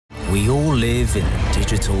We all live in a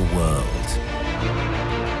digital world.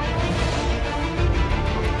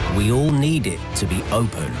 We all need it to be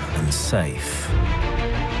open and safe.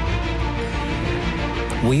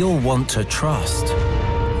 We all want to trust.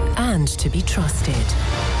 And to be trusted.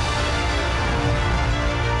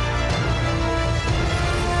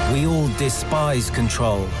 We all despise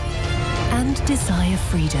control. And desire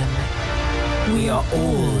freedom. We are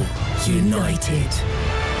all united.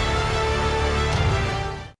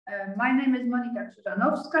 My name is Monika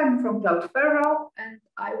Krzyżanowska. I'm from Cloudferro, and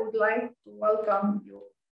I would like to welcome you.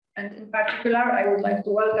 And in particular, I would like to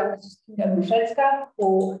welcome Mrs. Kinga Duszecka,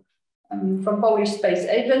 who from Polish Space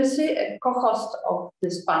Agency, a co-host of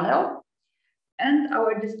this panel, and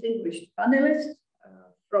our distinguished panelists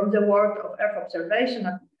from the world of Earth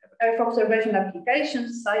observation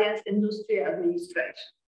applications, science, industry,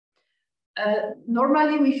 administration.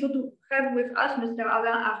 Normally, we should have with us Mr.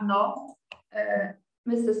 Alain Arnaud,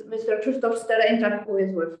 Mr. Krzysztof Stereńczak, who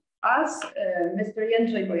is with us, Mr.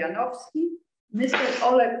 Jędrzej Bojanowski, Mr.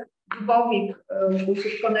 Oleg Dubowik, who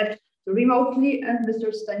should connect remotely, and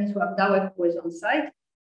Mr. Stanisław Dałek, who is on site.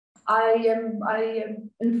 I am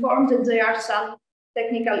informed that there are some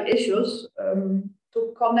technical issues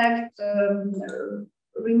to connect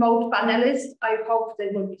remote panelists. I hope they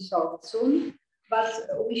will be solved soon, but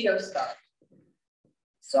we shall start.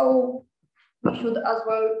 So we should as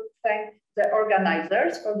well thank the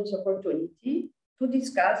organizers for this opportunity to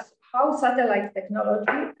discuss how satellite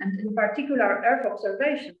technology, and in particular Earth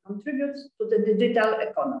observation, contributes to the digital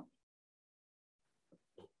economy.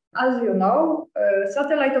 As you know,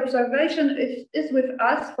 satellite observation is with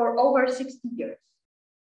us for over 60 years.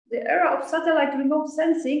 The era of satellite remote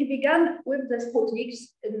sensing began with the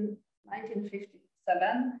Sputniks in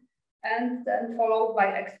 1957, and then followed by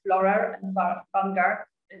Explorer and Vanguard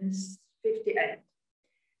in 1958.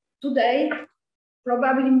 Today,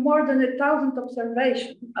 probably more than 1,000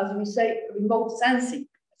 observations, as we say, remote sensing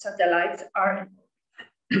satellites are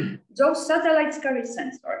involved. Those satellites carry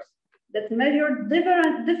sensors that measure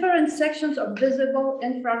different sections of visible,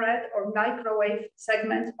 infrared, or microwave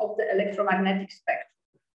segments of the electromagnetic spectrum.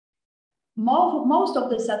 Most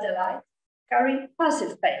of the satellites carry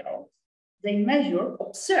passive payloads. They measure,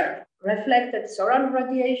 observe reflected solar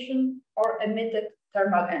radiation or emitted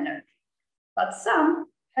thermal energy. But some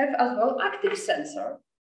have as well active sensor,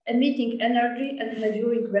 emitting energy and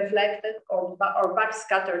measuring reflected or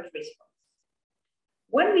backscattered response.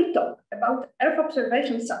 When we talk about Earth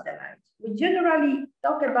observation satellites, we generally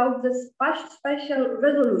talk about the spatial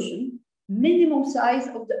resolution, minimum size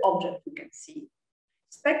of the object we can see,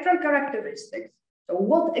 spectral characteristics, so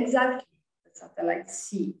what exactly the satellites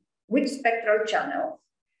see, which spectral channels,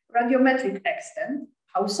 radiometric extent,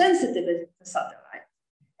 how sensitive is the satellite,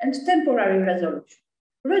 and temporary resolution,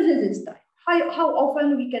 residence time, how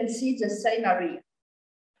often we can see the same area.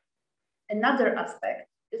 Another aspect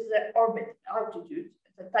is the orbit altitude,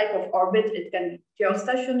 the type of orbit. It can be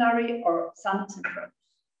geostationary or sun-synchronous.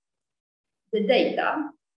 The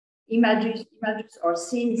data, images or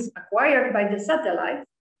scenes acquired by the satellite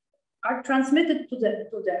are transmitted to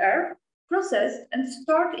the Earth, processed and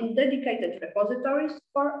stored in dedicated repositories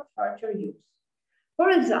for further use.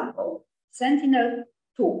 For example,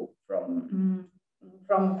 Sentinel-2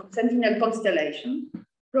 from Sentinel constellation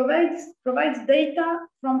provides data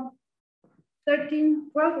from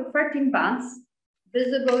 12 or 13 bands,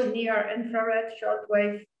 visible near infrared,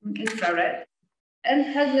 shortwave, infrared, and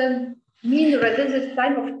has a mean revisit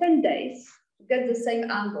time of 10 days to get the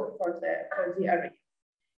same angle for the area.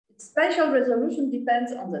 Its spatial resolution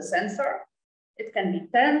depends on the sensor. It can be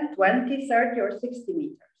 10, 20, 30, or 60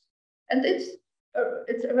 meters. And it's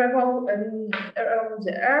around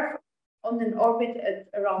the Earth on an orbit at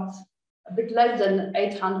around a bit less than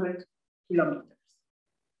 800 kilometers.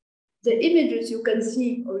 The images you can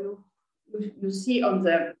see, or you see on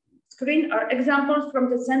the screen, are examples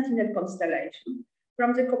from the Sentinel constellation,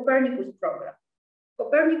 from the Copernicus program.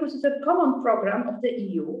 Copernicus is a common program of the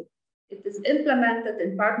EU. It is implemented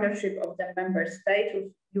in partnership of the member states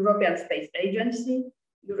with European Space Agency,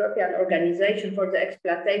 European Organization for the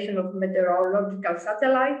Exploitation of Meteorological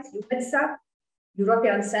Satellites, EUMETSAT,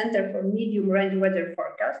 European Center for Medium Range Weather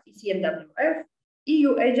Forecast, ECMWF,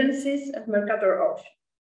 EU agencies, and Mercator Ocean.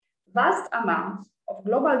 Vast amounts of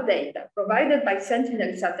global data provided by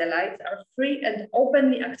Sentinel satellites are free and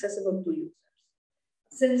openly accessible to users.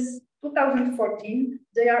 Since 2014,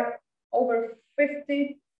 there are over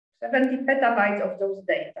 70 petabytes of those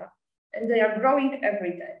data, and they are growing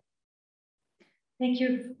every day. Thank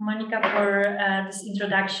you, Monika, for this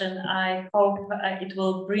introduction. I hope it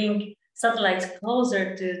will bring satellites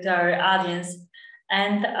closer to our audience.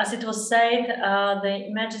 And as it was said, the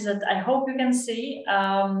images that I hope you can see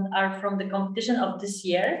are from the competition of this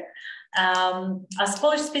year. As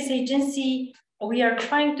Polish Space Agency, we are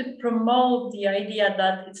trying to promote the idea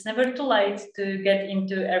that it's never too late to get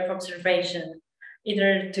into Earth observation,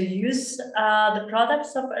 either to use the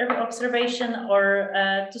products of Earth observation or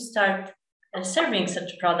to start serving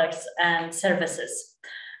such products and services.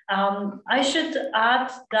 I should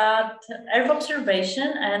add that Earth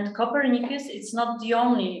observation and Copernicus, it's not the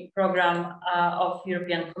only program of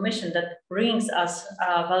European Commission that brings us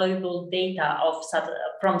valuable data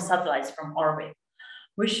from satellites from orbit.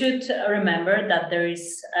 We should remember that there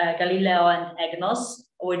is Galileo and EGNOS,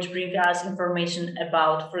 which bring us information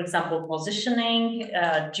about, for example, positioning,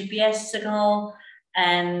 GPS signal,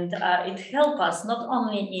 and it helps us not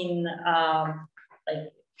only in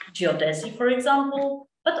like geodesy, for example,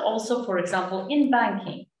 but also, for example, in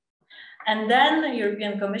banking. And then the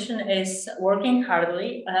European Commission is working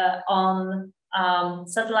hardly on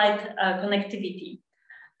satellite connectivity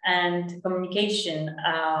and communication,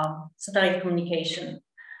 satellite communication.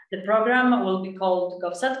 The program will be called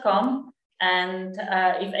GovSatcom, and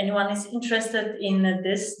if anyone is interested in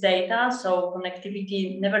this data, so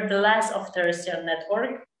connectivity nevertheless of terrestrial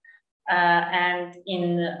network, and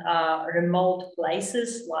in remote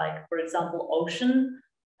places like, for example, ocean,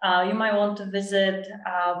 you might want to visit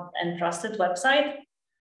a trusted website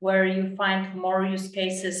where you find more use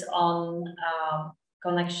cases on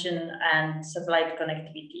connection and satellite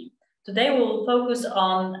connectivity. Today we will focus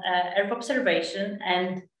on Earth observation,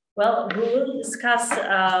 and well, we will discuss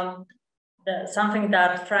something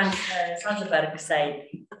that Frank Sanseberg said.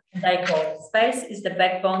 I call space is the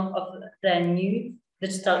backbone of the new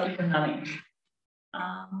digital economy.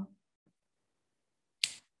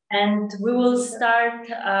 And we will start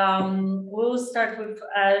with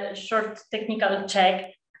a short technical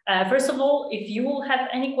check. First of all, if you will have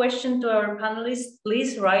any question to our panelists,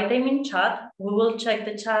 please write them in chat. We will check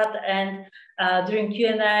the chat, and during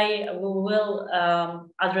Q&A, we will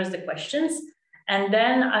address the questions. And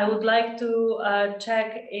then I would like to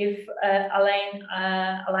check if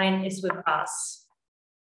Alain is with us.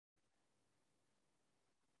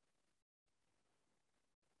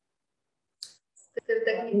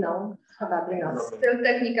 No, probably not. Still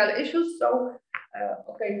technical issues. So,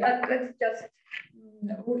 okay, let's just,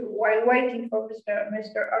 while waiting for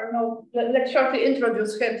Mr. Arnaud, let's shortly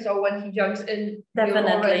introduce him. So when he joins in,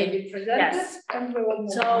 definitely he'll already be presented. Yes. And we will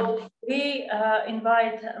move so on. We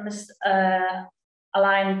invite Mr.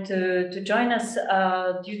 Alain to join us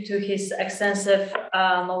due to his extensive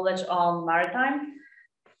knowledge on maritime.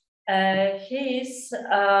 He is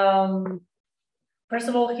first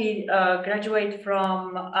of all, he graduated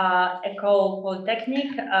from École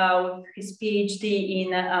Polytechnique with his PhD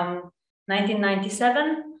in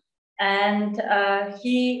 1997, and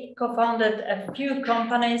he co-founded a few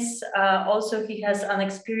companies. Also, he has an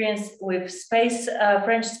experience with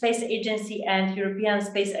French Space Agency and European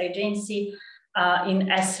Space Agency in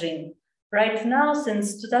ESRIN. Right now,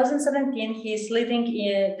 since 2017, he is leading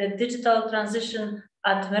the digital transition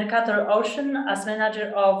at Mercator Ocean as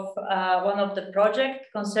manager of one of the projects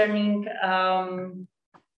concerning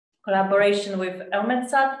collaboration with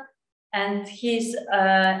EUMETSAT, and he's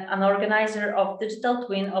an organizer of Digital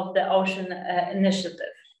Twin of the Ocean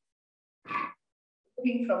Initiative.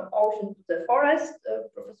 Moving from ocean to the forest,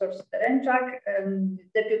 Professor Sterenczak,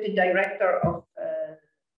 Deputy Director of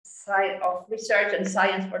Research and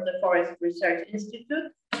Science for the Forest Research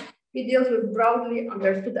Institute. He deals with broadly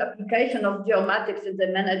understood application of geomatics in the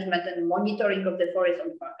management and monitoring of the forest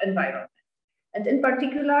environment. And in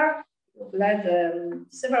particular, led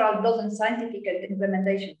several dozen scientific and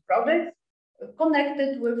implementation projects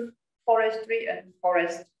connected with forestry and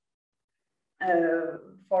forest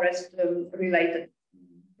related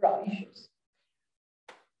issues.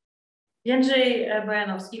 Jędrzej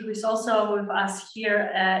Bojanowski, who is also with us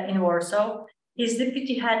here in Warsaw, is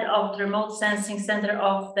deputy head of the Remote Sensing Center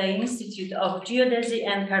of the Institute of Geodesy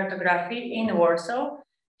and Cartography in Warsaw.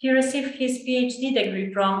 He received his PhD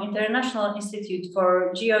degree from International Institute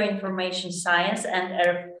for Geoinformation Science and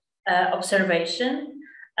Earth Observation,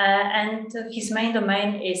 and his main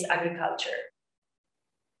domain is agriculture.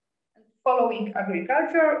 Following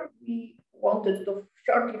agriculture, we wanted to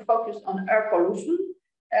shortly focus on air pollution,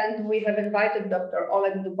 and we have invited Dr.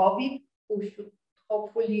 Oleg Dubowik, who should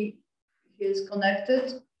hopefully is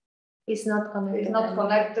connected. He's not connected. He's not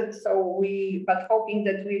connected, so but hoping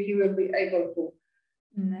that he will be able to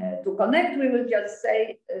connect. We will just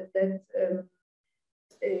say that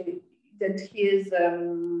his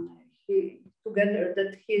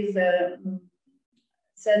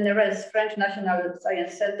CNRS, French National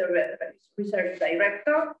Science Center Research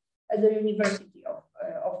Director at the University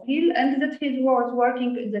of Lille, and that he was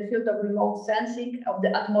working in the field of remote sensing of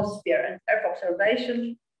the atmosphere and Earth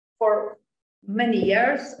observation for many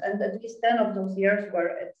years, and at least 10 of those years were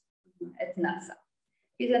at NASA.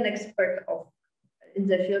 He's an expert in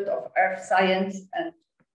the field of Earth science and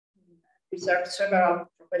deserves several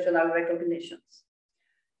professional recognitions.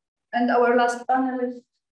 And our last panelist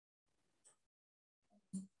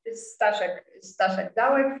is Staszek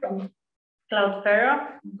Dałek from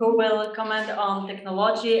Cloudflare, who will comment on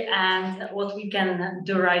technology and what we can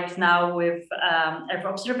do right now with Earth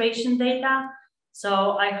observation data.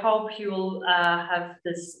 So I hope you will have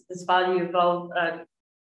this valuable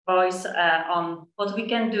voice on what we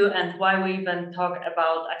can do and why we even talk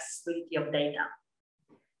about accessibility of data.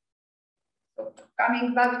 So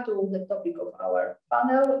coming back to the topic of our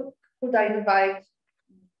panel, could I invite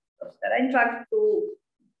Dr. Rańczak to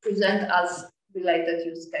present us related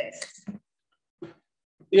use cases?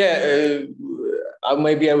 Yeah,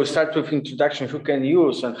 maybe I will start with introduction who can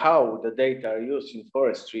use and how the data are used in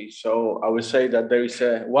forestry. So I will say that there is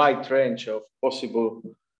a wide range of possible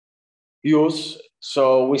use.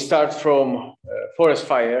 So we start from forest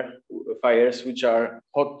fires, which are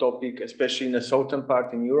hot topic, especially in the southern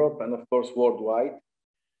part in Europe and of course worldwide.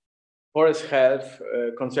 Forest health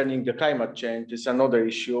concerning the climate change is another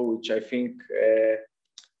issue, which I think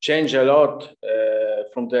change a lot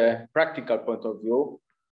from the practical point of view.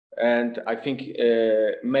 And I think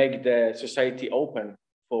make the society open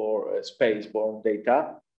for space-borne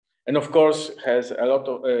data. And of course, has a lot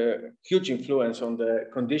of huge influence on the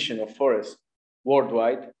condition of forests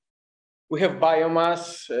worldwide. We have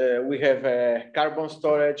biomass, we have carbon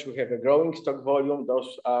storage, we have a growing stock volume.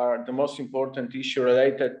 Those are the most important issue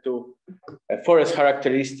related to forest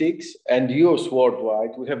characteristics and use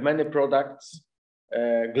worldwide. We have many products,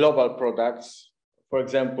 global products. For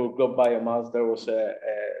example, Globe Biomass, there was a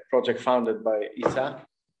project founded by ISA,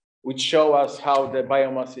 which show us how the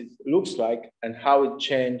biomass looks like and how it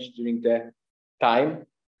changed during the time.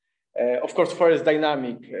 Of course, forest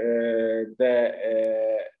dynamic, the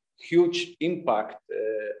huge impact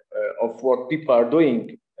of what people are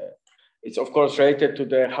doing. It's of course related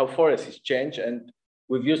to how forests is changed, and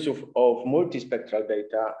with use of multispectral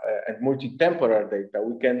data and multi-temporal data,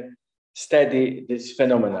 we can study this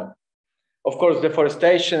phenomenon. Of course,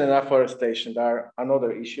 deforestation and afforestation are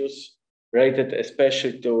another issues related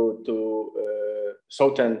especially to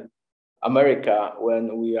Southern America,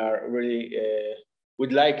 when we are really,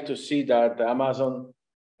 would like to see that the Amazon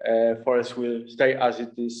forest will stay as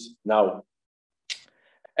it is now.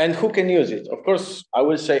 And who can use it? Of course, I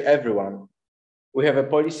will say everyone. We have a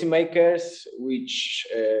policymakers which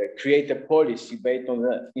create a policy based on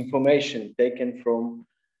the information taken from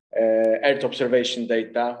Earth observation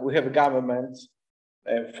data. We have governments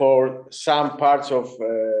for some parts of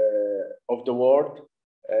the world.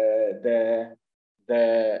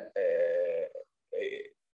 The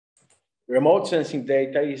remote sensing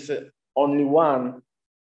data is only one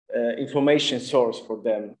information source for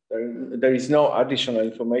them. There is no additional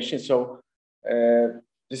information. So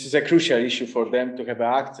this is a crucial issue for them to have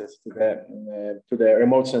access to the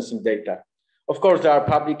remote sensing data. Of course, there are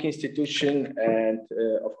public institutions and,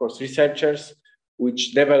 of course, researchers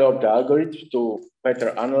which develop the algorithms to better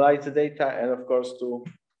analyze the data and, of course,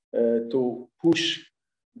 to push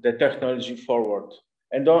the technology forward.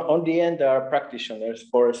 And on the end, there are practitioners,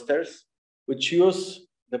 foresters, which use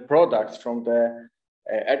the products from the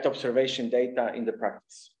Earth observation data in the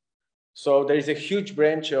practice. So there is a huge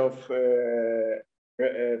branch of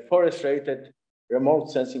forest-related remote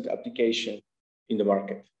sensing application in the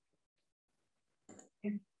market.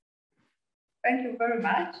 Thank you very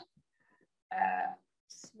much.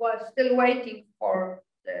 We're still waiting for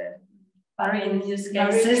the Variant use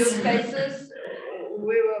cases.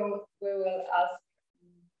 We will ask.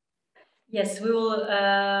 Yes, we will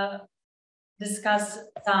discuss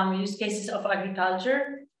some use cases of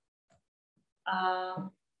agriculture.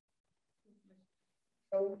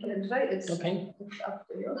 So it's okay. Up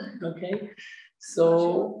to you. Okay.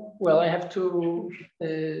 So, well, I have to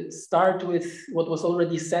start with what was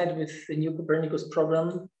already said with the new Copernicus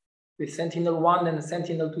program with Sentinel-1 and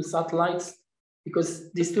Sentinel-2 satellites,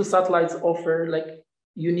 because these two satellites offer like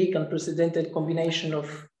unique, unprecedented combination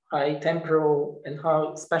of high temporal and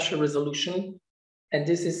high spatial resolution. And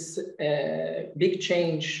this is a big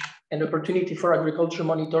change and opportunity for agriculture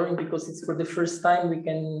monitoring, because it's for the first time we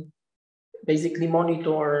can basically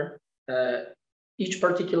monitor each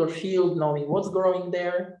particular field, knowing what's growing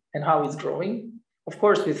there and how it's growing. Of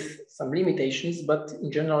course, with some limitations, but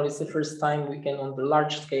in general, it's the first time we can, on the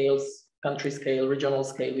large scales, country scale, regional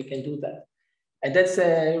scale, we can do that. And that's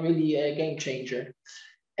really a game changer.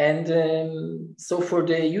 And so for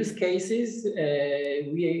the use cases,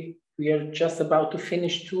 we are just about to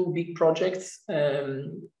finish 2 big projects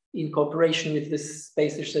in cooperation with the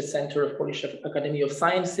Space Research Center of Polish Academy of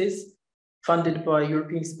Sciences, funded by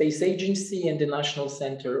European Space Agency and the National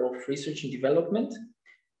Center of Research and Development.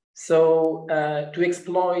 So to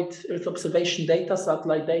exploit Earth observation data,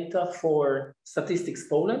 satellite data for Statistics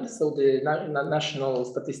Poland, so the National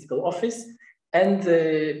Statistical Office, and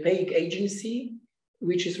the PAIG agency,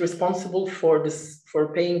 which is responsible for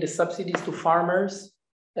paying the subsidies to farmers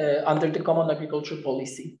under the Common Agricultural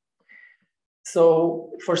Policy.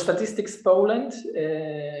 So for Statistics Poland,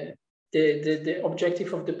 the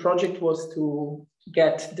objective of the project was to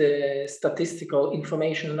get the statistical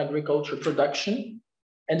information on agriculture production.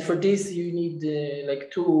 And for this, you need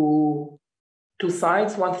like two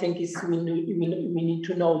sides. One thing is we need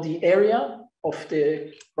to know the area of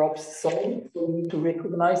the crops sown. So we need to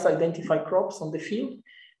recognize, identify crops on the field.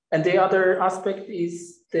 And the other aspect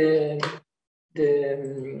is the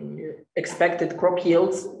expected crop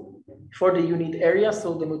yields for the unit area.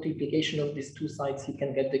 So the multiplication of these 2 sides, you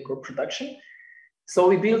can get the crop production. So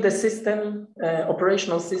we built a system,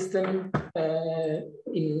 operational system,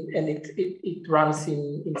 and it runs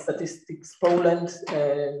in Statistics Poland,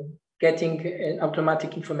 getting an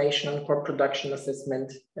automatic information on crop production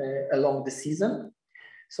assessment along the season.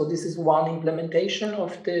 So this is one implementation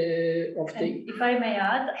of the. If I may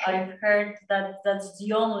add, I've heard that that's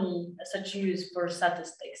the only such use for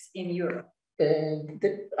statistics in Europe.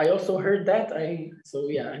 I also heard that. So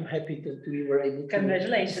yeah, I'm happy that we were able to.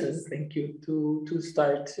 Congratulations! Thank you to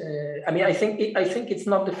start. I mean, I think it's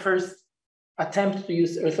not the first attempt to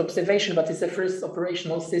use Earth observation, but it's the first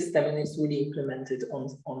operational system, and it's really implemented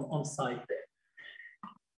on site there.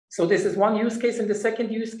 So this is one use case, and the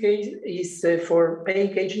second use case is for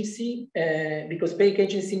PAIG agency, because PAIG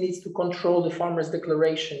agency needs to control the farmers'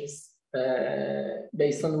 declarations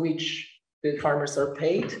based on which the farmers are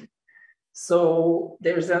paid. So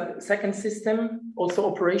there's a second system, also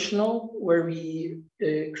operational, where we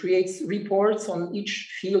create reports on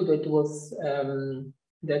each field that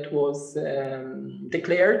was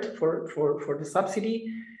declared for the subsidy,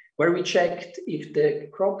 where we checked if the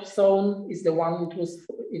crop zone is the one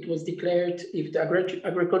it was declared, if the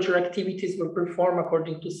agricultural activities were performed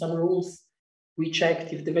according to some rules. We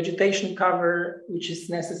checked if the vegetation cover, which is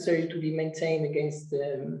necessary to be maintained against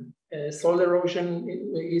soil erosion,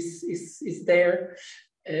 is there,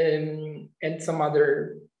 and some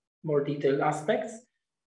other more detailed aspects.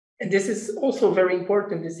 And this is also very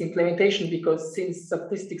important, this implementation, because since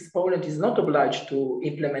Statistics Poland is not obliged to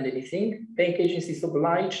implement anything, PAIG agency is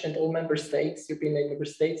obliged, and all member states, European member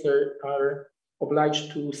states, are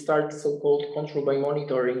obliged to start so-called control by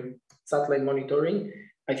monitoring, satellite monitoring,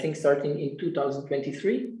 I think starting in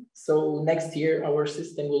 2023. So next year, our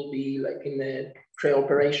system will be like in a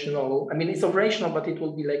pre-operational, I mean, it's operational, but it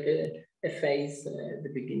will be like a phase at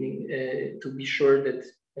the beginning to be sure that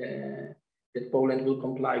that Poland will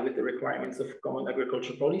comply with the requirements of Common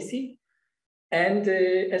Agricultural Policy. And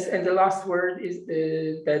the last word is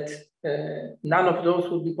that none of those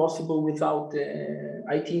would be possible without the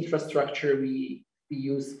IT infrastructure we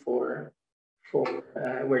use for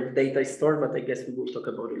where the data is stored, but I guess we will talk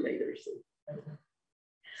about it later.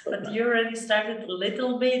 But you already started a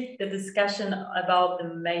little bit the discussion about the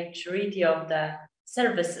maturity of the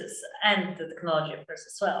services and the technology, of course,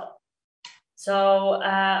 as well. So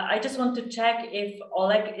I just want to check if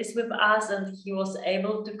Oleg is with us and he was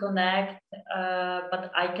able to connect,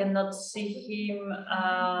 but I cannot see him,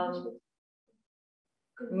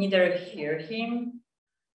 neither hear him.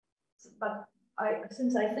 But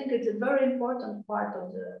since I think it's a very important part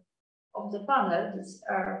of the panel, this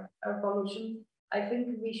air pollution, I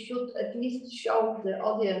think we should at least show the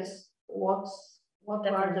audience what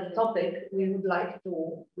are the topic we would like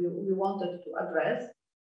to, we wanted to address.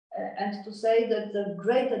 And to say that the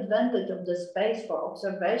great advantage of the space for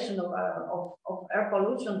observation of air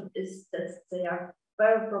pollution is that they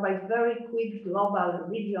provide very quick global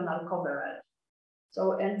regional coverage.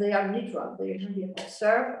 So, and they are neutral, they usually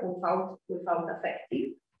observe without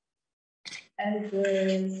affecting. And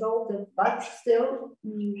but still,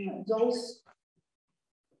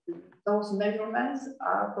 those measurements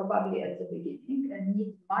are probably at the beginning and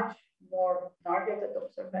need much more targeted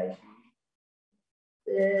observation.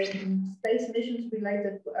 Space missions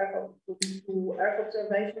related to Earth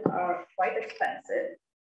observation are quite expensive.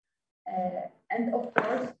 And of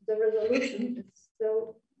course, the resolution is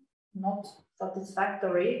still not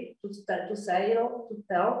satisfactory to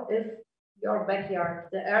tell if your backyard,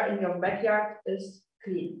 the air in your backyard is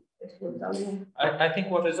clean I think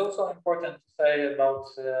what is also important to say about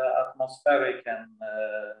atmospheric and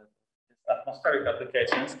atmospheric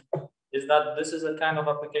applications is that this is a kind of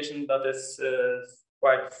application that is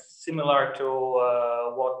quite similar to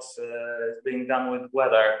what is being done with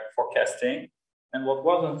weather forecasting. And what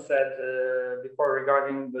wasn't said before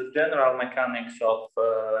regarding the general mechanics of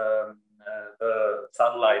the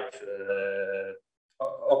satellite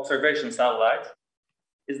observation satellites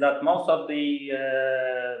is that most of the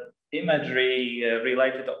imagery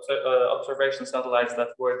related observation satellites that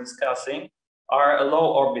we're discussing are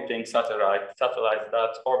low orbiting satellites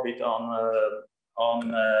that orbit on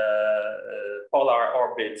polar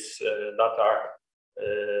orbits that are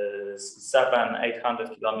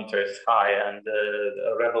 700-800 kilometers high, and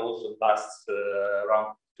the revolution lasts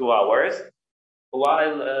around 2 hours.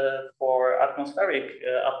 While for atmospheric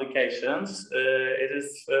applications, it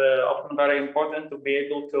is often very important to be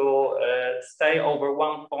able to stay over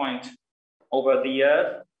one point over the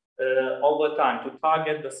Earth all the time, to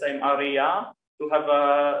target the same area, to have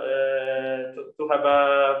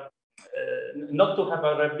not to have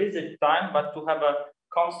a revisit time, but to have a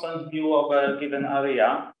constant view of a given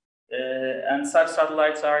area. And such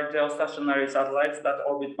satellites are geostationary satellites that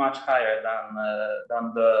orbit much higher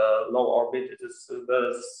than the low orbit. It is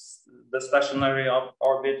the stationary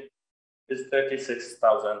orbit is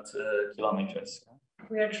 36,000 kilometers.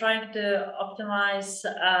 We are trying to optimize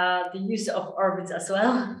the use of orbits as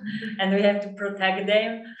well, and we have to protect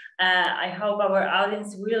them. I hope our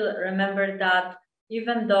audience will remember that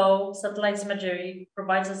even though satellite imagery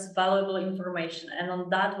provides us valuable information, and on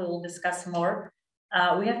that we will discuss more,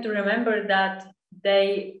 we have to remember that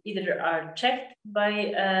they either are checked by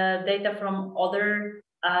data from other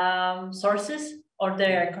sources, or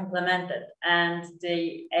they are complemented, and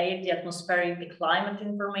the air, the atmospheric, the climate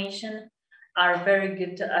information are very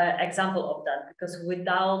good example of that, because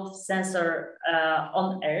without sensor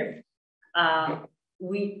on Earth,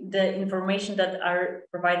 the information that are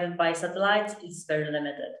provided by satellites is very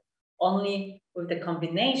limited. Only with the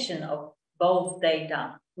combination of both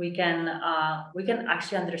data, we can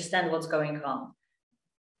actually understand what's going on.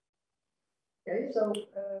 Okay, so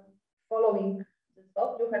following the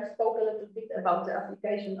thought, you have spoken a little bit about the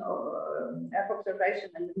application of Earth observation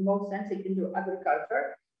and remote sensing into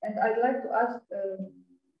agriculture. And I'd like to ask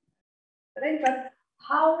Reinhard,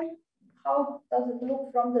 how does it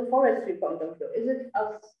look from the forestry point of view? Is it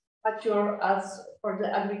as mature as for the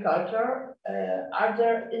agriculture? Are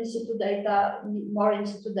there in-situ data, more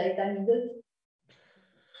in-situ data needed?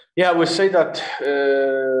 Yeah, I would say that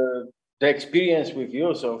the experience with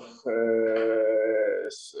use of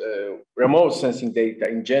remote sensing data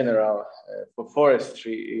in general for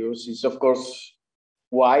forestry use is, of course,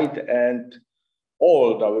 wide and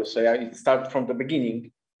old. I would say it started from the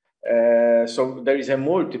beginning. So there is a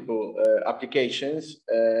multiple applications.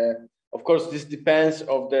 Of course, this depends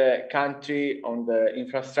on the country, on the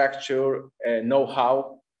infrastructure,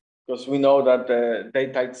 know-how, because we know that the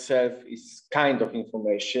data itself is kind of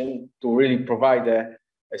information. To really provide a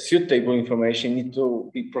suitable information, need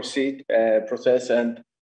to be processed, and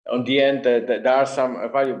on the end, there are some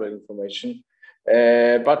valuable information.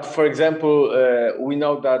 But for example, we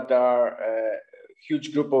know that there are a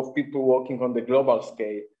huge group of people working on the global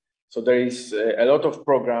scale. So there is a lot of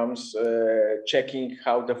programs checking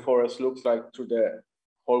how the forest looks like through the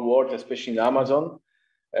whole world, especially in Amazon.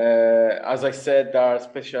 As I said, there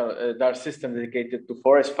are systems dedicated to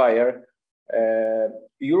forest fire.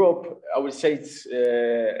 Europe, I would say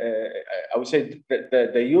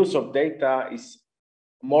the use of data is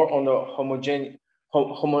more on a homogeneous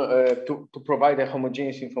to provide a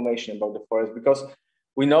homogeneous information about the forest, because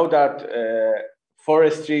we know that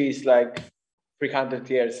forestry is like 300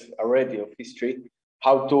 years already of history,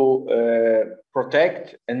 how to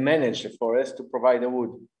protect and manage the forest to provide the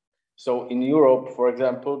wood. So in Europe, for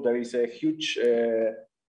example, there is a huge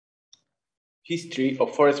history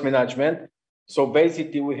of forest management. So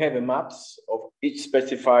basically we have maps of each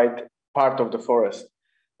specified part of the forest.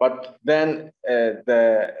 But then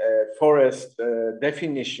the forest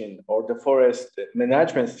definition or the forest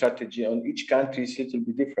management strategy on each country is a little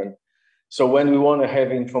bit different. So when we want to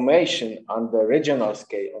have information on the regional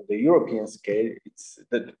scale, on the European scale, it's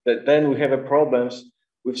then we have problems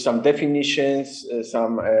with some definitions,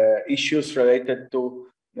 some issues related to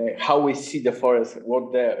how we see the forest,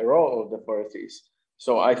 what the role of the forest is.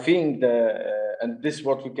 So I think and this is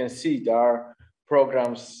what we can see, there are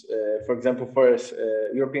programs, for example,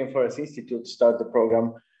 European Forest Institute started the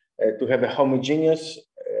program to have a homogeneous,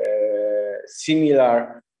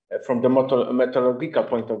 similar, from the meteorological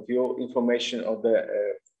point of view, information of the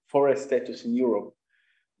forest status in Europe.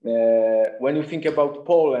 When you think about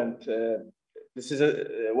Poland, this is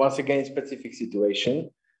a once again specific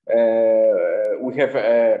situation. We have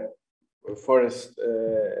a forest,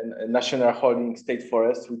 a national holding state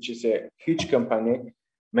forest, which is a huge company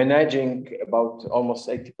managing about almost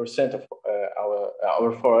 80% of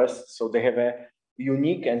our forests. So they have a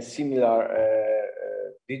unique and similar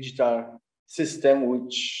digital system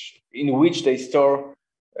in which they store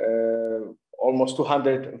almost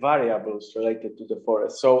 200 variables related to the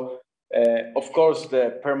forest. So of course,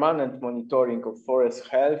 the permanent monitoring of forest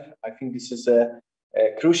health, I think this is a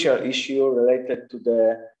crucial issue related to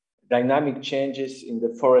the dynamic changes in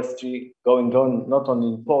the forestry going on, not only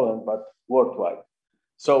in Poland, but worldwide.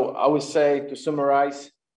 So I would say, to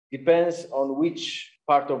summarize, depends on which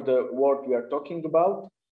part of the world we are talking about.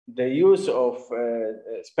 The use of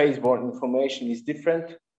spaceborne information is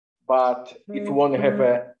different, but if you want to have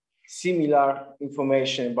a similar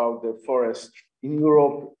information about the forest in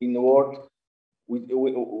Europe, in the world,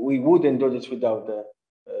 we wouldn't do this without the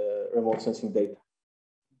remote sensing data.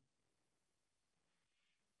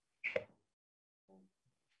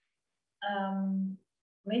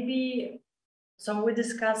 Maybe, so we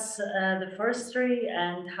discussed the forestry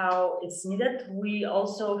and how it's needed. We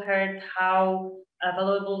also heard how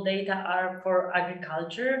valuable data are for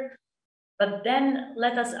agriculture. But then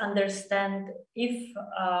let us understand if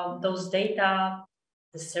those data,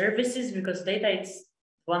 the services, because data is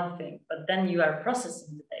one thing, but then you are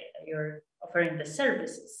processing the data, you're offering the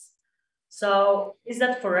services. So is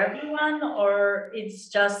that for everyone, or it's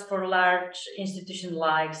just for large institutions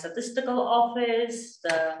like statistical office,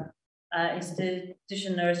 the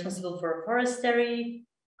institution responsible for forestry?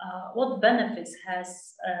 What benefits have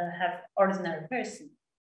ordinary person?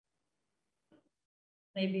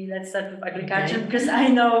 Maybe let's start with agriculture, because I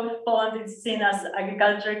know Poland is seen as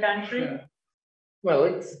agriculture country. Yeah.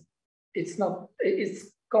 Well, it's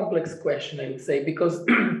complex question, I would say, because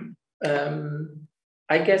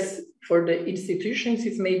I guess for the institutions,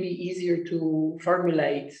 it's maybe easier to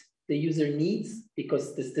formulate the user needs,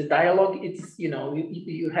 because the dialogue, it's, you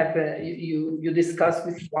discuss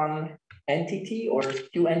with one entity or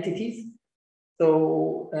few entities.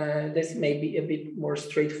 So this may be a bit more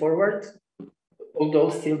straightforward, although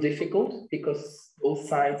still difficult, because both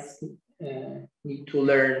sides need to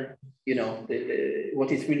learn,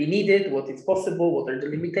 what is really needed, what is possible, what are the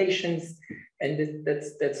limitations, and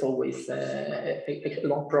that's always a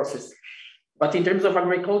long process. But in terms of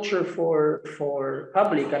agriculture for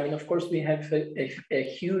public, I mean, of course, we have a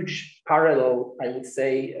huge parallel, I would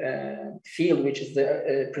say, field, which is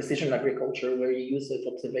the precision agriculture, where you use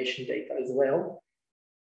observation data as well.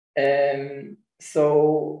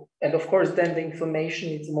 So, and of course, then the information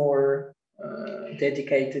is more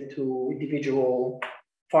dedicated to individual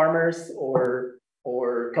farmers or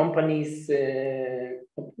companies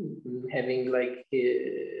having like a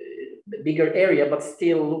bigger area, but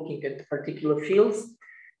still looking at particular fields.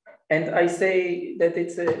 And I say that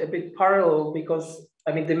it's a bit parallel because,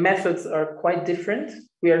 I mean, the methods are quite different.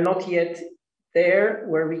 We are not yet there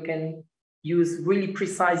where we can use really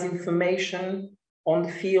precise information on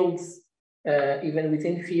fields, even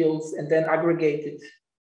within fields, and then aggregate it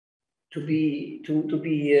to be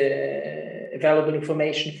available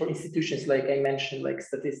information for institutions, like I mentioned, like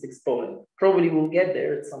Statistics Poland. Probably we'll get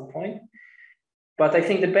there at some point. But I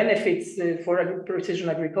think the benefits for precision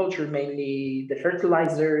agriculture, mainly the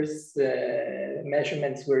fertilizers,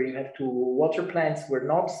 measurements where you have to water plants, where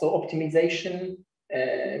not, so optimization,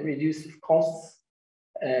 reduce costs,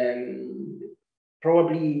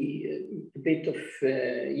 probably a bit of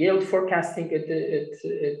yield forecasting at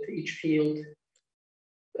each field.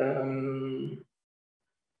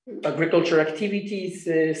 Agriculture activities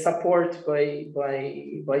support by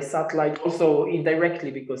satellite, also indirectly,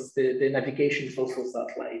 because the navigation is also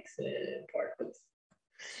satellite part.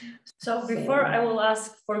 So before I will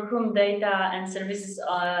ask for whom data and services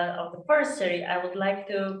of the forestry, I would like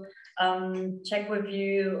to check with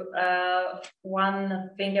you one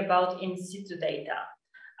thing about in situ data.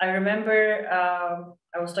 I remember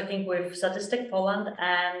I was talking with Statistics Poland,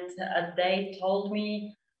 and they told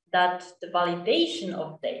me that the validation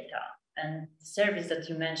of data and the service that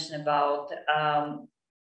you mentioned about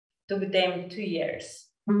took them 2 years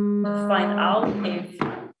to find out if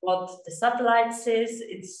what the satellite says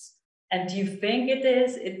and you think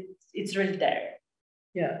it's really there.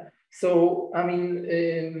 Yeah. So I mean,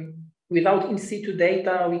 without in situ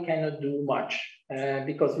data, we cannot do much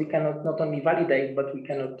because we cannot not only validate, but we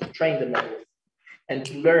cannot train the models and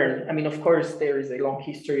to learn. I mean, of course, there is a long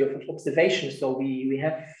history of observation, so we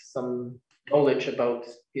have some knowledge about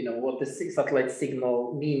what the satellite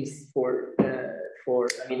signal means for.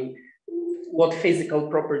 I mean, what physical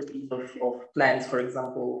properties of plants, for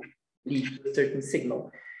example, lead to a certain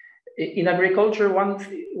signal. In agriculture,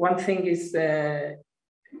 one thing is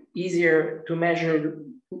easier to measure,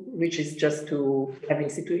 which is just to have in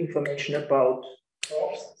situ information about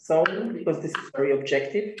crops sown, because this is very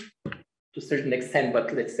objective to a certain extent,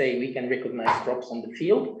 but let's say we can recognize crops on the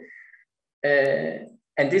field.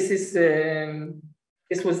 And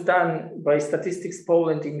this was done by Statistics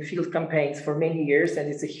Poland in field campaigns for many years, and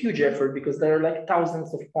it's a huge effort because there are like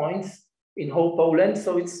thousands of points in whole Poland,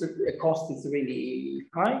 so the cost is really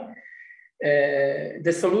high.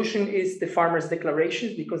 The solution is the farmers'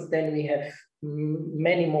 declarations, because then we have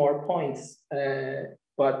many more points,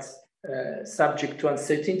 but subject to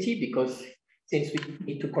uncertainty, because since we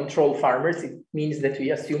need to control farmers, it means that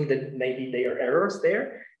we assume that maybe there are errors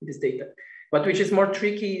there in this data. But which is more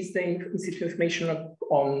tricky is the in-situ information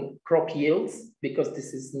on crop yields, because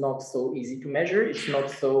this is not so easy to measure. It's not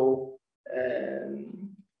so,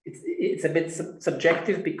 it's a bit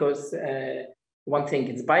subjective, because one thing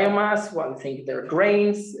is biomass, one thing there are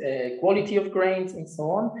grains, quality of grains, and so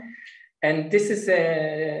on. And this is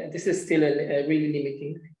still a really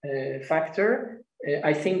limiting factor.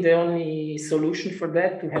 I think the only solution for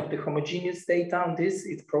that, to have the homogeneous data on this,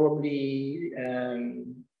 is probably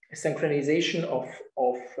synchronization of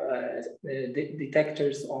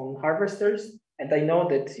detectors on harvesters. And I know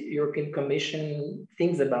that European Commission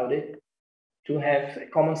thinks about it, to have a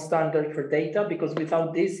common standard for data, because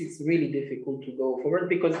without this, it's really difficult to go forward,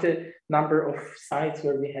 because the number of sites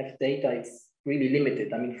where we have data is really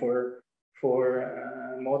limited. I mean, for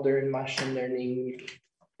modern machine learning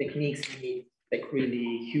techniques, we need like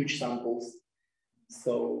really huge samples.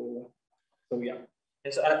 So yeah.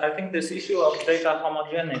 Yes, I think this issue of data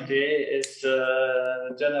homogeneity is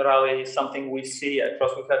generally something we see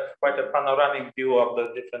across. We have quite a panoramic view of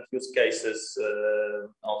the different use cases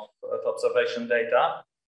of observation data,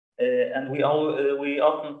 and we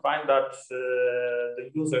often find that the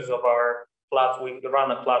users of our platform, we run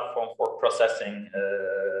a platform for processing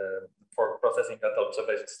that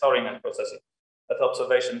observation, storing and processing that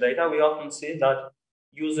observation data. We often see that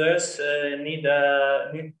users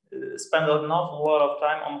spend an awful lot of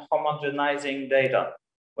time on homogenizing data.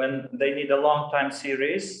 When they need a long time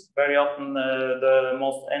series, very often the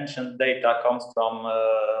most ancient data comes from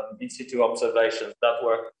in situ observations that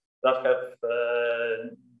have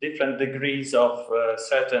different degrees of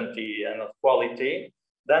certainty and of quality.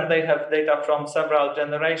 Then they have data from several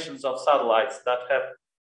generations of satellites that have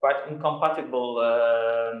quite incompatible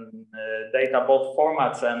data, both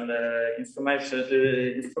formats and instruments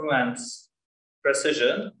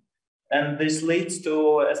precision. And this leads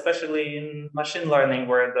to, especially in machine learning,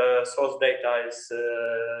 where the source data is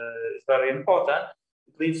very important,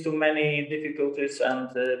 it leads to many difficulties and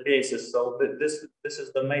biases. So this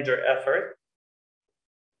is the major effort.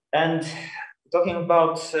 And talking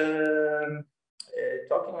about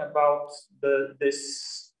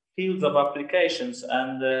this fields of applications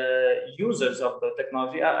and users of the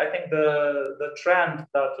technology, I think the trend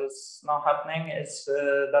that is now happening is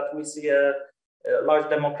that we see a large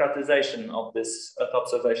democratization of this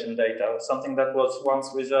observation data, something that was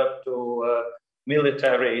once reserved to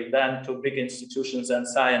military, then to big institutions and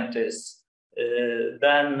scientists.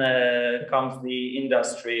 Then comes the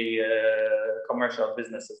industry, commercial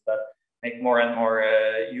businesses that make more and more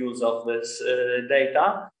use of this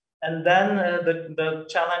data. And then the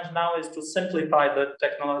challenge now is to simplify the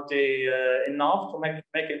technology enough to make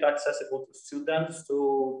it accessible to students,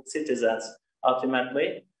 to citizens,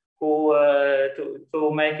 ultimately, who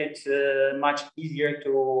to make it much easier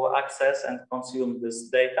to access and consume this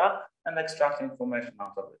data and extract information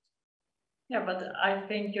out of it. Yeah, but I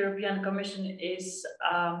think European Commission is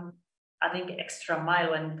adding extra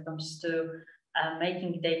mile when it comes to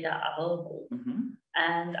making data available. Mm-hmm.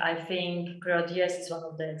 And I think GeoDS is one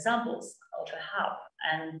of the examples of a hub.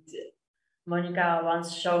 And Monica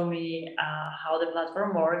once showed me how the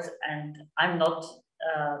platform works, and I'm not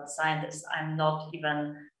a scientist. I'm not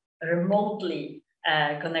even remotely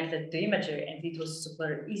connected to imagery, and it was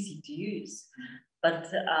super easy to use. But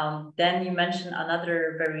then you mentioned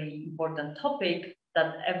another very important topic,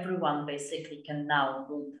 that everyone basically can now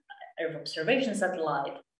build Earth observation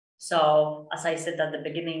satellite. So as I said at the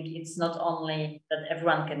beginning, it's not only that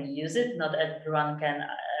everyone can use it, not everyone can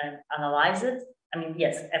analyze it. I mean,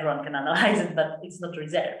 yes, everyone can analyze it, but it's not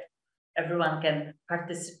reserved. Everyone can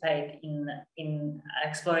participate in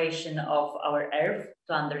exploration of our Earth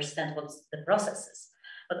to understand what's the processes.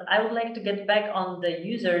 But I would like to get back on the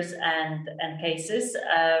users and cases.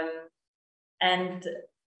 And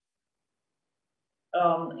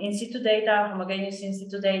in situ data, homogeneous in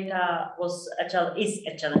situ data is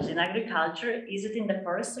a challenge in agriculture. Is it in the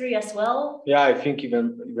forestry as well? Yeah, I think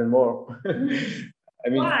even more. I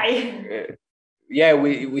mean, why? Yeah,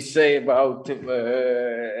 we say about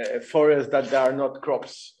forests that they are not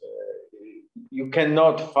crops. You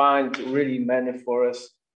cannot find really many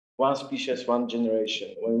forests, one species, one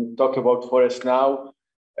generation. When we talk about forests now,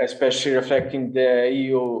 especially reflecting the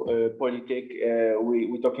EU politic,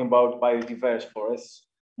 we're talking about biodiverse forests,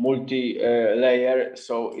 multi-layer,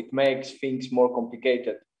 so it makes things more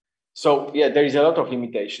complicated. So yeah, there is a lot of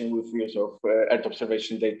limitation with use of Earth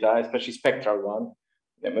observation data, especially spectral one.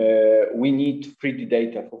 We need 3D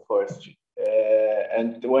data for forestry.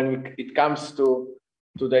 And when it comes to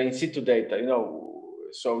the in situ data, you know,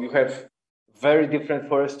 so you have very different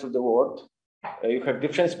forests to the world. You have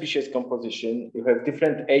different species composition. You have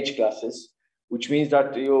different age classes, which means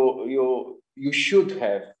that you should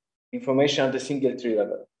have information at the single tree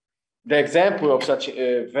level. The example of such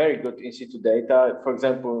very good in situ data, for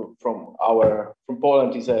example, from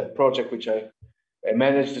Poland, is a project which I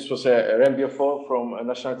managed. This was a REMBIO4 from a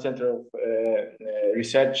National Center of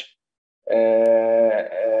Research.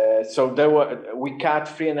 So we cut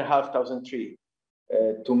 3,500 trees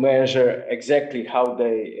to measure exactly how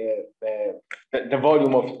the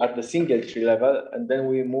volume at the single tree level, and then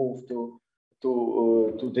we move to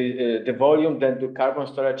the volume, then to carbon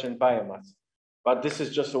storage and biomass. But this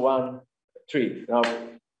is just one tree. Now,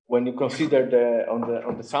 when you consider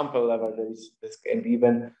on the sample level, this can be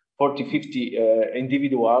even 40, 50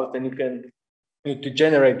 individuals, then you can to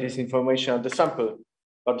generate this information on the sample.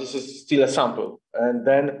 But this is still a sample, and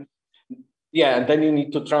then you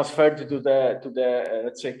need to transfer it to the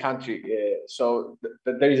let's say country. So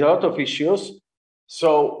there is a lot of issues.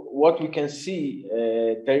 So what we can see,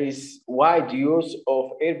 there is wide use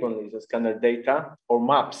of airborne laser scanner data or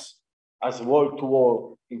maps as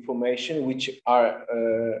wall-to-wall information, which are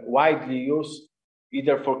widely used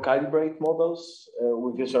either for calibrate models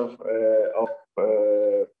with use of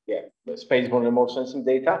spaceborne remote sensing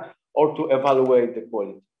data, or to evaluate the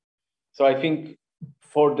quality. So I think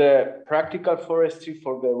for the practical forestry,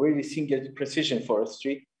 for the really single precision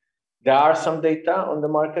forestry, there are some data on the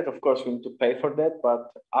market. Of course, we need to pay for that.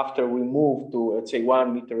 But after we move to, let's say,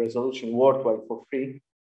 1 meter resolution worldwide for free,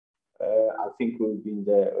 I think we'll be in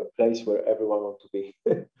the place where everyone wants to be.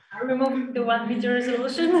 Are we moving to 1 meter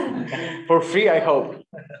resolution? For free, I hope.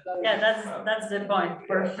 Yeah, that's the point,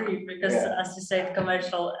 for free, because as you said,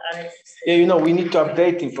 commercial. Yeah, you know, we need to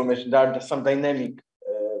update information. There are some dynamic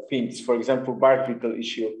things. For example, bark beetle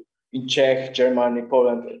issue in Czech, Germany,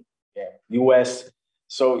 Poland, US.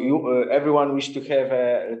 So everyone wish to have,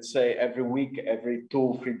 let's say, every week, every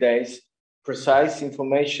 2-3 days, precise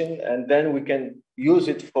information, and then we can use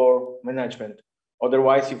it for management.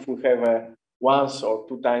 Otherwise, if we have once or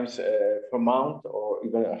 2 times per month, or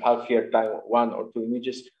even a half year time, 1 or 2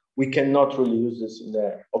 images, we cannot really use this in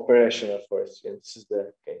the operational forestry. And this is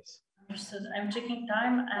the case. Understood. I'm checking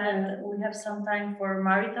time, and we have some time for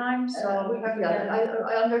maritime. So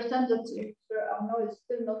I understand that Mr. Arnaud is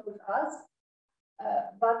still not with us,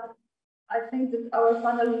 but I think that our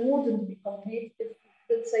panel wouldn't be complete if,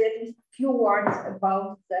 let's say, at least a few words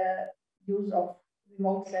about the use of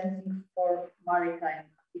remote sensing for maritime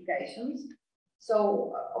applications.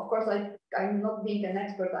 So, of course, I'm not being an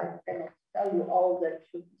expert, I cannot tell you all that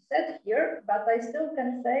should be said here, but I still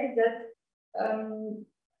can say that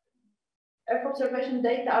Earth observation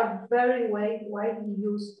data are very widely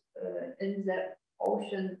used in the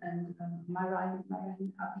ocean and marine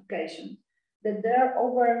applications. That there are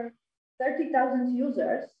over 30,000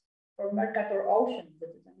 users for Mercator Ocean, that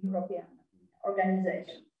is an European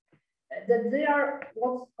organization. That they are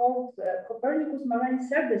what's called Copernicus Marine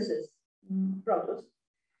Services products,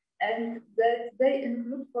 and that they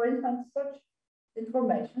include, for instance, such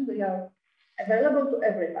information. They are available to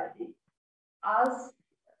everybody as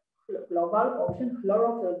global ocean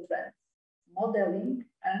chlorophyll trends, modeling,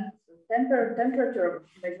 and temperature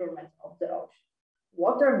measurements of the ocean,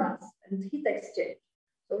 water mass, and heat exchange.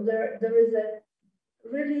 So there is a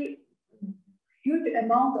really huge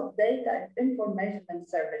amount of data and information and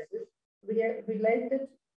services related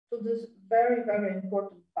to this very, very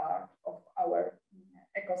important part of our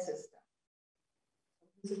ecosystem.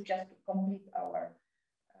 This is just to complete our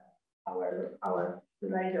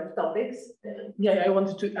range of topics. Yeah, I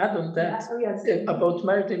wanted to add on that about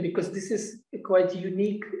maritime, because this is a quite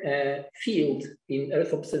unique field in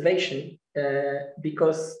Earth observation,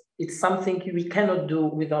 because it's something we cannot do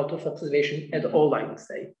without Earth observation at all, I would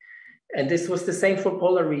say. And this was the same for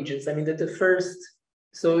polar regions. I mean, that the first,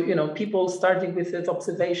 so, you know, people starting with Earth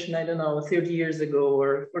observation, I don't know, 30 years ago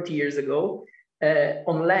or 40 years ago,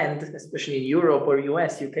 on land, especially in Europe or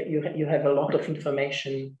US, you have a lot of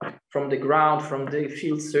information from the ground, from the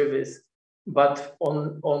field service, but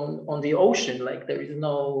on the ocean, like there is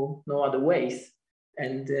no other ways,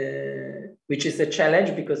 and which is a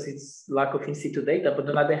challenge because it's lack of in situ data. But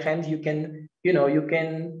on the other hand, you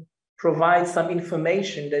can provide some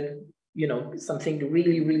information that something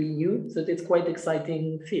really new. So it's quite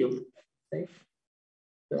exciting field. Right?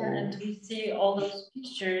 So, yeah, and we see all those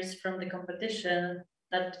pictures from the competition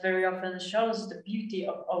that very often shows the beauty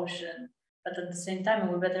of ocean, but at the same time,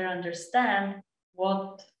 we better understand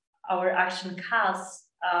what our action has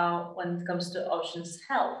when it comes to ocean's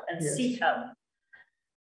health and sea health.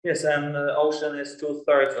 Yes, and ocean is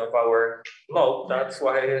 2/3 of our globe. That's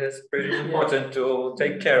why it's pretty important to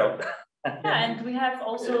take care of that. Yeah, and we have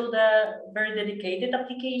also the very dedicated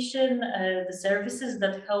application, the services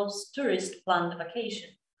that helps tourists plan the vacation.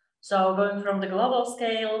 So going from the global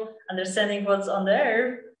scale, understanding what's on the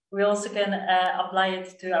earth, we also can apply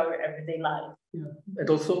it to our everyday life. Yeah. And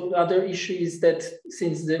also the other issue is that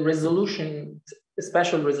since the resolution, the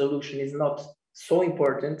spatial resolution is not so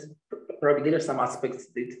important, probably there are some aspects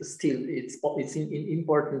that still it's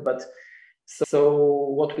important, but so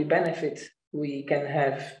what we benefit, we can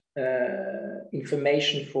have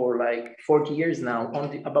information for like 40 years now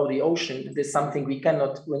about the ocean. There's something we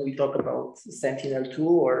cannot when we talk about Sentinel-2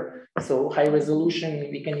 or so high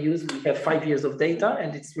resolution we can use. We have 5 years of data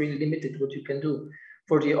and it's really limited what you can do.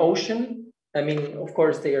 For the ocean, I mean, of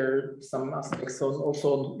course, there are some aspects on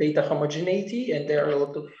also data homogeneity, and there are a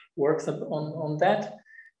lot of works on that,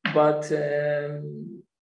 but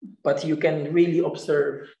you can really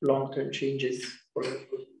observe long-term changes.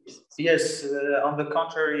 Yes, on the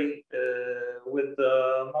contrary, with the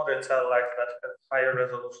modern satellites that have higher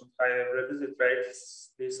resolution, higher revisit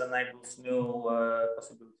rates, this enables new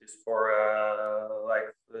possibilities for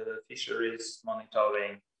fisheries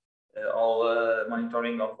monitoring,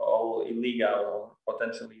 monitoring of all illegal or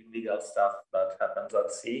potentially illegal stuff that happens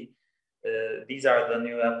at sea. These are the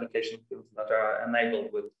new application fields that are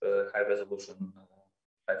enabled with high resolution,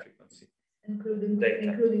 high frequency.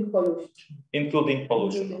 Including pollution. Including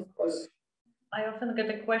pollution, of course. I often get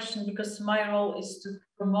a question because my role is to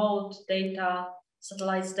promote data,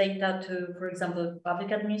 satellites data to, for example,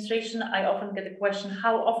 public administration. I often get a question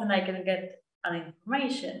how often I can get an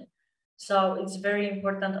information. So it's very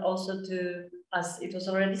important also to, as it was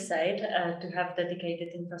already said, to have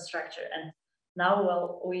dedicated infrastructure. And now,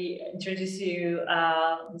 well, we introduce you,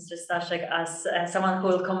 Mr. Staszek, as someone who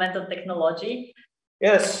will comment on technology.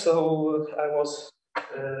 Yes, so I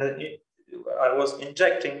was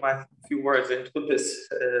injecting my few words into this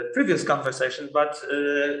previous conversation, but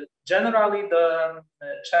generally the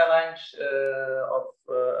challenge of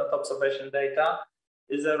Earth observation data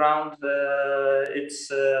is around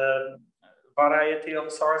its variety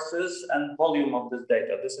of sources and volume of this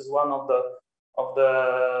data. This is one of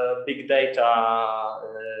the big data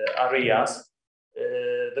areas.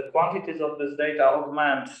 The quantities of this data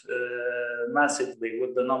augment massively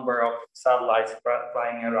with the number of satellites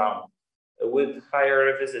flying around, with higher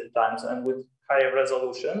revisit times and with higher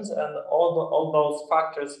resolutions, and all those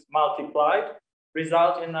factors multiplied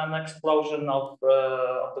result in an explosion of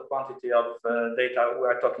the quantity of data we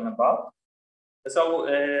are talking about. So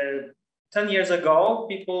 10 years ago,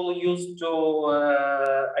 people used to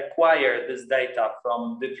acquire this data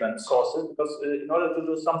from different sources because in order to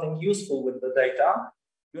do something useful with the data,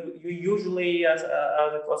 you usually, as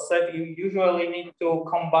it was said, you usually need to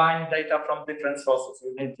combine data from different sources.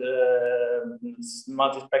 You need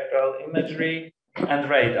multispectral imagery and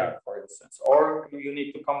radar, for instance, or you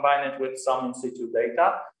need to combine it with some in situ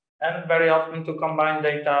data. And very often to combine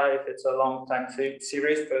data, if it's a long time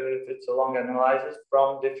series, if it's a long analysis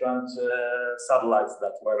from different satellites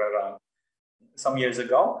that were around some years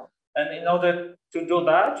ago. And in order to do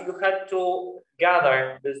that, you had to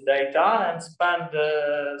gather this data and spend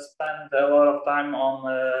a lot of time on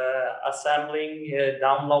assembling,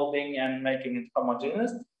 downloading, and making it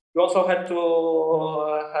homogeneous. You also had to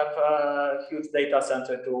have a huge data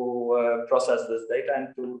center to process this data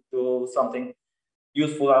and to do something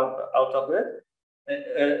useful out of it.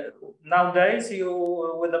 Nowadays,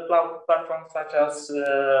 with a platform such as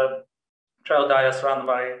TrailDIAS run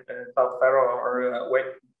by Cloudflare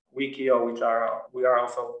or Wikio, which we are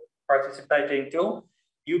also participating to,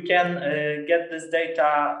 you can get this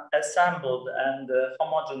data assembled and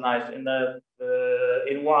homogenized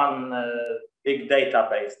in one big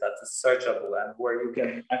database that is searchable and where you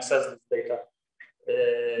can access this data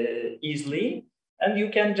easily. And you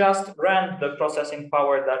can just rent the processing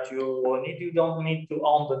power that you need. You don't need to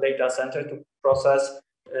own the data center to process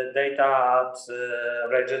data at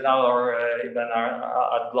regional or even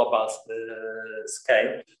at global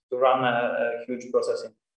scale to run a huge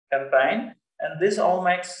processing campaign. And this all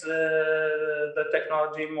makes the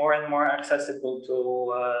technology more and more accessible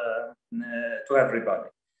to everybody.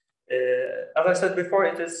 As I said before,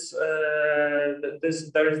 it is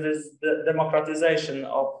there is this democratization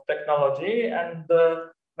of technology, and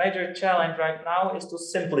the major challenge right now is to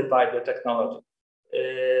simplify the technology.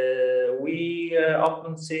 We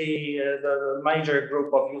often see the major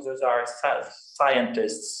group of users are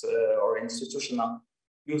scientists or institutional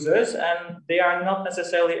users, and they are not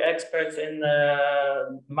necessarily experts in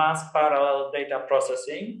mass parallel data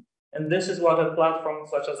processing. And this is what a platform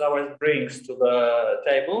such as ours brings to the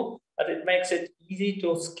table, that it makes it easy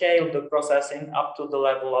to scale the processing up to the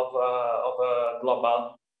level of a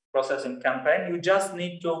global processing campaign. You just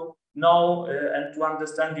need to know and to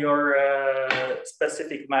understand your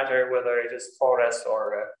specific matter, whether it is forest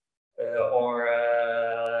or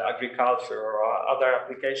agriculture or other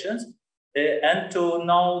applications, and to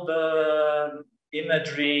know the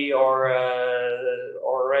imagery or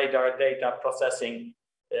radar data processing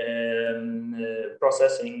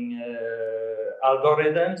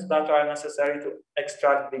algorithms that are necessary to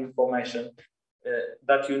extract the information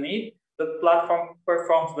that you need. The platform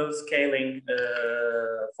performs the scaling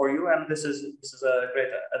for you, and this is a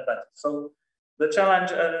great advantage. So the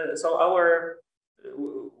challenge,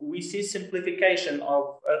 we see simplification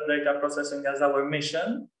of data processing as our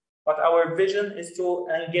mission, but our vision is to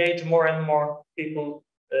engage more and more people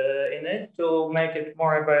in it, to make it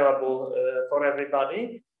more available for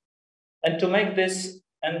everybody, and to make this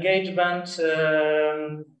engagement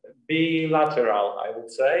bilateral, I would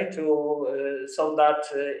say, so that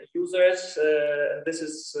users, this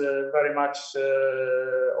is very much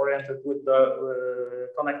oriented with the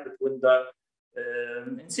connected with the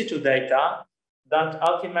in situ data, that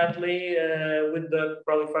ultimately with the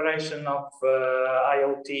proliferation of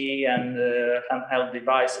IoT and handheld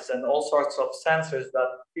devices and all sorts of sensors that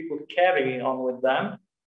people carry on with them,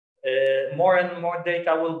 more and more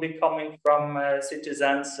data will be coming from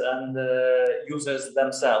citizens and users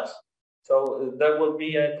themselves. So there will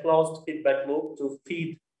be a closed feedback loop to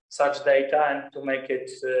feed such data and to make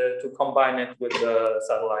it, to combine it with the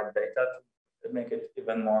satellite data to make it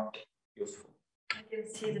even more useful. I can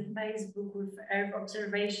see the Facebook with Earth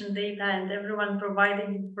observation data and everyone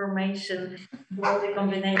providing information about the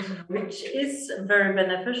combination, which is very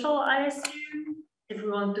beneficial, I assume, if we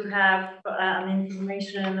want to have an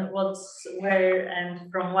information what's where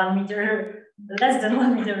and from 1 meter, less than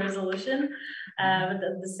 1 meter resolution. But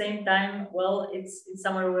at the same time, well, it's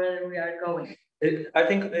somewhere where we are going. I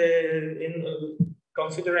think in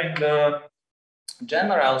considering the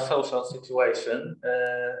general social situation,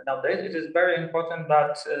 nowadays it is very important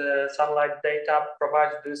that satellite data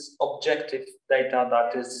provides this objective data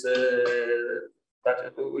that is,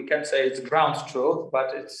 that we can say it's ground truth,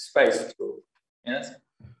 but it's space truth. Yes.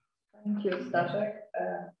 Thank you, Staszek.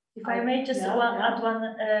 If I may just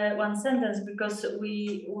add one sentence, because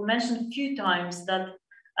we mentioned a few times that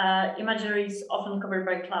imagery is often covered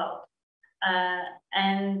by cloud.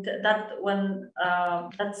 And that when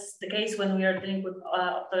that's the case when we are dealing with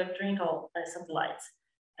optoelectronic satellites.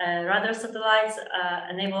 Radar satellites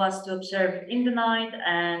enable us to observe in the night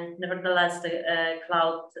and nevertheless the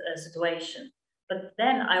cloud situation. But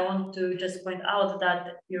then I want to just point out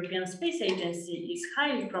that European Space Agency is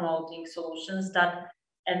highly promoting solutions that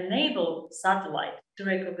enable satellite to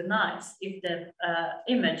recognize if the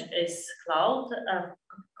image is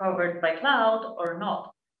covered by cloud or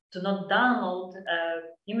not, to not download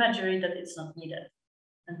imagery that it's not needed,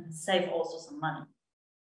 and save also some money.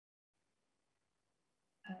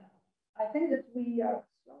 I think that we are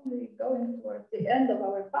slowly going towards the end of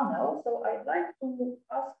our panel, so I'd like to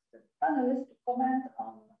ask the panelists to comment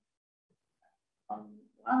on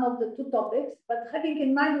one of the two topics, but having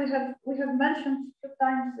in mind we have mentioned 2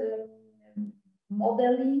 times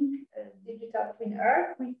modeling, digital twin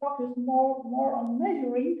Earth. We focus more on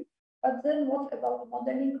measuring, but then what about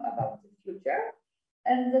modeling about the future?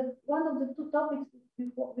 And one of the 2 topics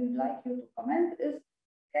we'd like you to comment is,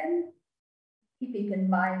 keeping in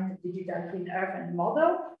mind the digital twin Earth and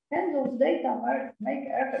model, can those data make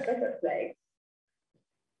Earth a better place?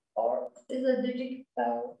 Or is a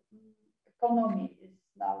digital economy is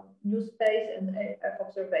now new space and Earth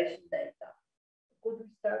observation data? Could we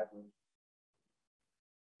start with?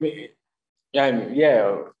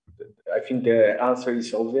 Yeah, I think the answer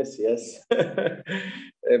is obvious, yes.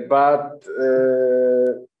 But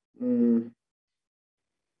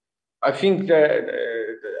I think that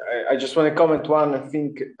I just want to comment one. I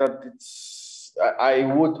think that I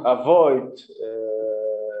would avoid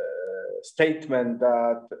statement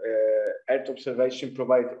that Earth observation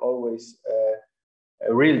provides always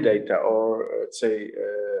real data, or let's say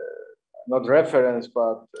not reference,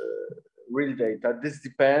 but real data. This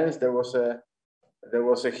depends. There was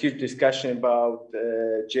a huge discussion about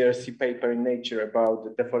JRC paper in Nature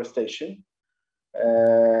about deforestation.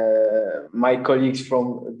 My colleagues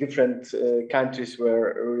from different countries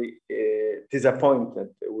were really disappointed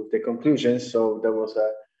with the conclusions. So there was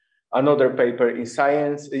another paper in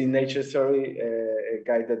Nature, sorry,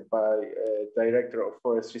 guided by Director of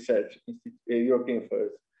Forest Research, European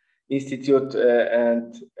Forest Institute,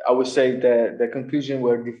 and I would say the conclusion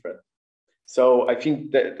were different. So I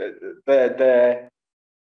think that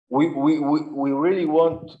we really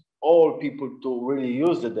want all people to really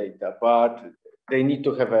use the data, but they need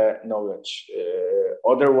to have a knowledge.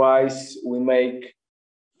 Otherwise, we make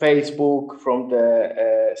Facebook from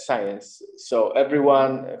the science. So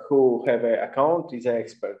everyone who have an account is an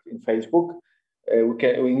expert in Facebook.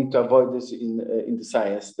 We need to avoid this in the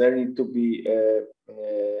science. There need to be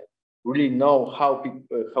really know how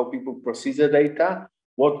people process the data,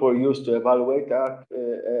 what were used to evaluate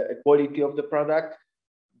the quality of the product.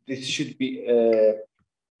 This should be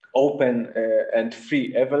open and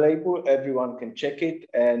free available. Everyone can check it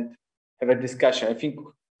and have a discussion. I think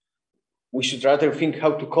we should rather think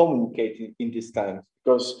how to communicate in these times,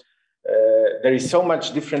 because there is so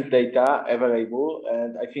much different data available,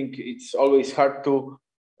 and I think it's always hard to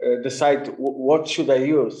decide what should I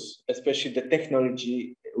use, especially the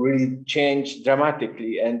technology really changed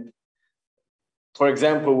dramatically. And for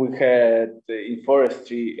example, we had in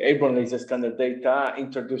forestry airborne laser scanner data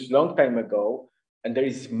introduced long time ago, and there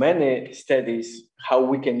is many studies how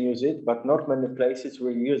we can use it, but not many places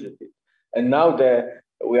will use it. And now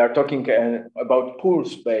we are talking about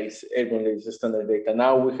pulse-based airborne laser scanner data.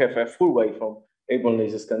 Now we have a full waveform airborne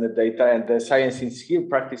laser scanner data, and the science is here,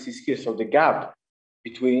 practice is here. So the gap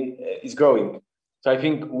between is growing. So I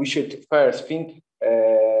think we should first think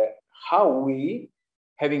how we,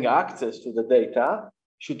 having access to the data,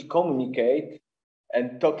 should communicate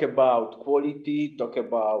and talk about quality, talk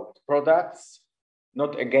about products,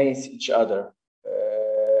 not against each other.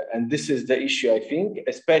 And this is the issue, I think,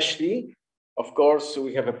 especially, of course,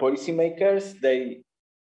 we have a policymakers. They,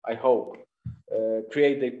 I hope,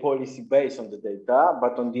 create a policy based on the data,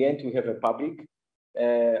 but on the end, we have a public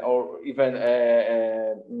or even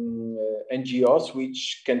NGOs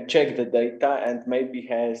which can check the data and maybe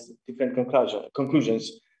has different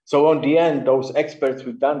conclusions. So on the end, those experts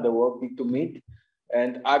who done the work need to meet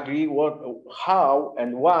and agree how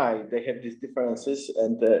and why they have these differences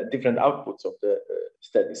and different outputs of the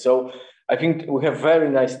study. So I think we have very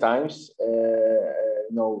nice times.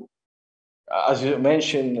 As you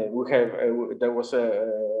mentioned, we have there was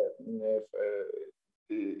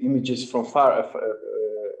images from far.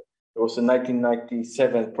 There was a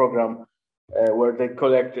 1997 program where they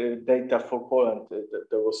collected data for Poland.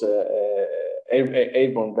 There was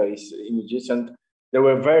airborne based images, and they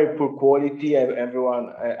were very poor quality.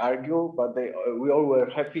 Everyone argued, but we all were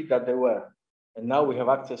happy that they were. And now we have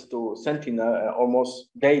access to Sentinel, almost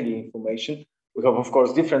daily information. We have, of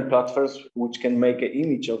course, different platforms which can make an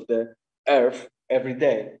image of the Earth every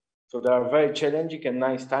day. So they are very challenging and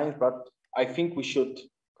nice times, but I think we should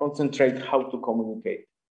concentrate how to communicate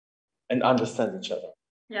and understand each other.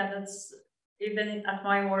 Yeah, that's even at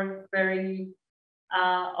my work very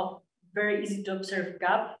easy to observe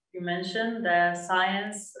gap. You mentioned the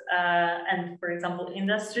science and, for example,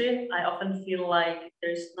 industry. I often feel like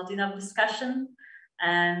there's not enough discussion,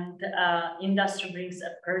 and industry brings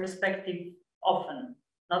a perspective often,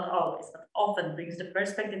 not always, but often brings the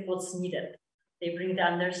perspective what's needed. They bring the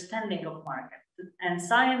understanding of market, and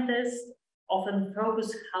scientists often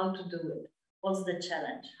focus how to do it. What's the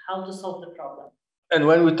challenge? How to solve the problem? And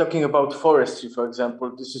when we're talking about forestry, for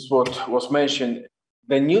example, this is what was mentioned.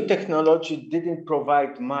 The new technology didn't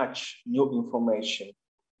provide much new information.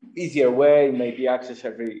 Easier way, maybe access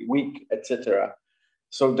every week, etc.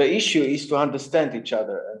 So the issue is to understand each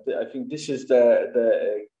other. And I think this is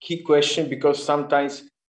the key question, because sometimes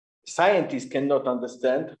scientists cannot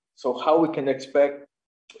understand. So how we can expect,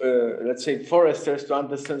 let's say, foresters to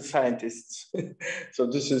understand scientists? So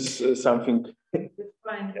this is something.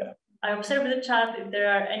 Fine. Yeah. I observe the chat. If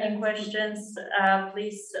there are any questions,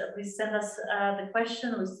 please send us the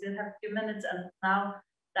question. We still have a few minutes, and now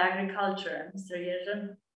the agriculture, Mr.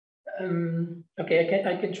 Jerzy. Okay,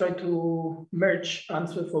 I can try to merge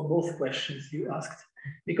answer for both questions you asked,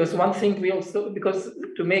 because one thing because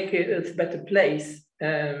to make it a better place,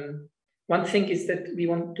 one thing is that we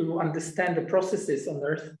want to understand the processes on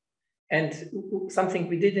Earth, and something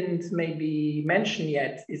we didn't maybe mention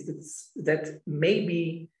yet is that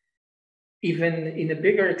maybe even in a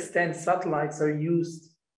bigger extent, satellites are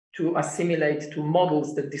used to assimilate to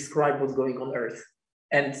models that describe what's going on Earth.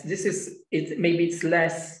 And this is, maybe it's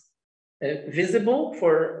less visible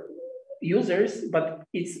for users, but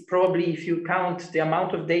it's probably, if you count the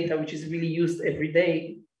amount of data which is really used every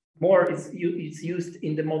day, more is used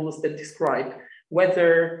in the models that describe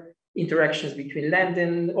weather, interactions between land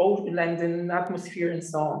and atmosphere, and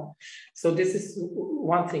so on. So this is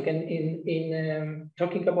one thing. And in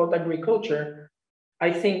talking about agriculture,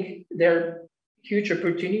 I think there are huge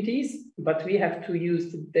opportunities, but we have to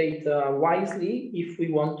use the data wisely if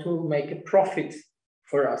we want to make a profit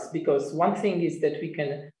for us. Because one thing is that we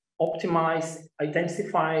can optimize,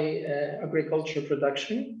 intensify agriculture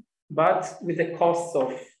production, but with the costs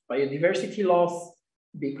of biodiversity loss,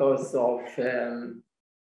 because of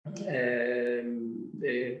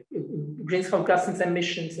greenhouse gas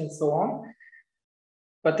emissions and so on.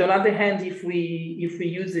 But on the other hand, if we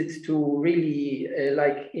use it to really,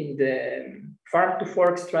 like in the farm to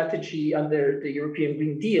fork strategy under the European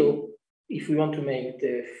Green Deal, if we want to make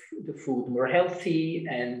the food more healthy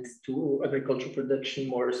and to agricultural production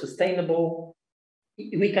more sustainable,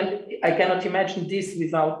 I cannot imagine this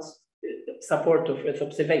without support of Earth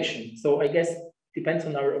observation. So I guess depends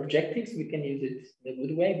on our objectives. We can use it in a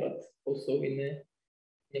good way, but also in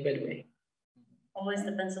a bad way. Always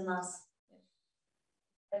depends on us.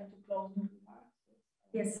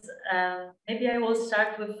 Yes, maybe I will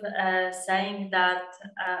start with saying that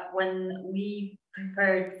when we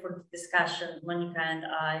prepared for the discussion, Monica and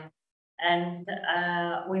I, and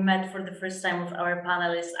we met for the first time with our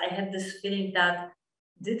panelists, I had this feeling that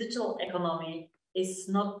digital economy is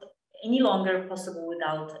not any longer possible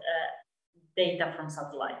without data from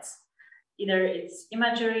satellites. Either it's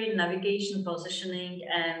imagery, navigation, positioning,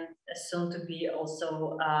 and soon to be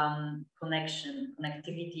also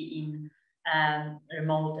connectivity in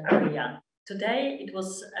remote area. Today, it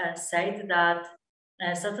was said that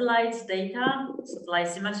satellites data,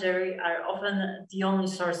 satellites imagery are often the only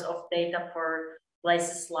source of data for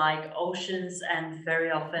places like oceans, and very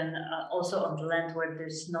often also on the land where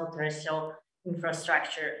there's no terrestrial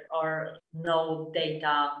infrastructure or no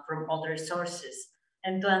data from other sources.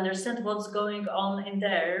 And to understand what's going on in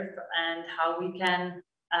there and how we can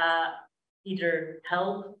either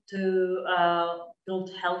help to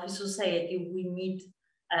build healthy society, we need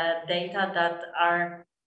data that are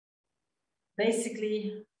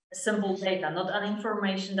basically simple data, not an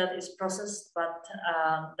information that is processed, but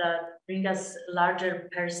that bring us larger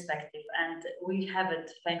perspective. And we have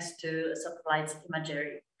it thanks to satellites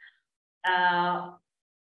imagery.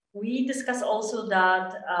 We discuss also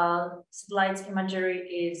that satellites imagery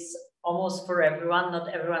is almost for everyone. Not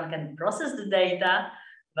everyone can process the data,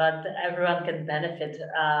 but everyone can benefit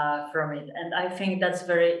from it. And I think that's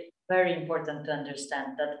very, very important to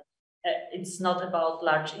understand that it's not about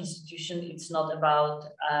large institutions. It's not about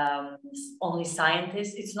only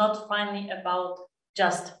scientists. It's not finally about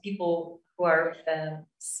just people who are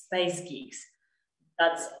space geeks.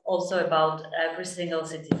 That's also about every single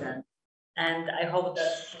citizen. And I hope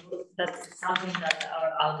that that's something that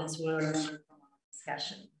our audience will learn from our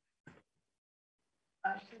discussion.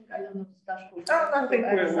 I think, I don't know, Staszku, I think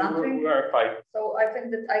we're fine. So I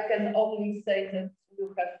think that I can only say that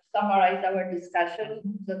you have summarized our discussion,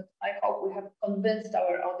 that I hope we have convinced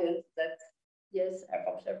our audience that yes, Earth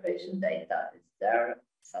observation data is there,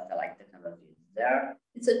 satellite technology is there.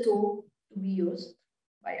 It's a tool to be used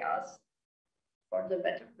by us for the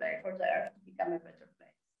better play, for the Earth to become a better place.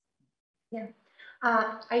 Yeah,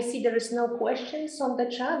 I see there is no questions on the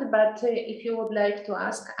chat, but if you would like to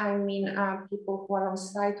ask, I mean, people who are on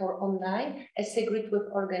site or online, as agreed with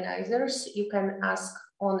organizers, you can ask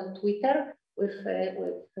on Twitter with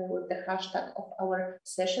the hashtag of our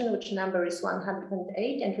session, which number is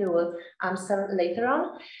 108, and we will answer later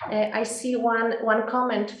on. I see one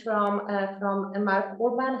comment from Mark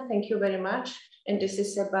Urban. Thank you very much, and this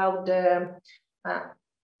is about the.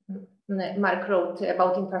 Mark wrote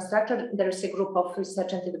about infrastructure. There is a group of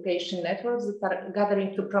research and education networks that are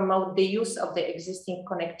gathering to promote the use of the existing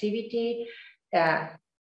connectivity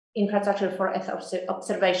infrastructure for Earth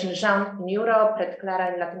observation. Jean in Europe, Red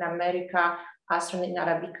Clara in Latin America, Asron in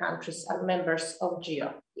Arabic countries are members of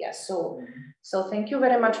GEO. Yeah, so thank you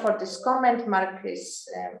very much for this comment. Mark is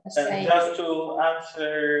saying. Just to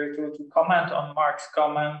answer, to comment on Mark's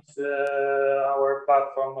comment, our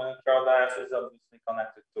platform CrowdIF is obviously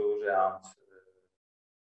connected to GEON's,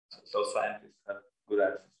 so scientists have good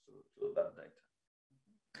access to that data.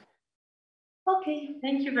 Okay,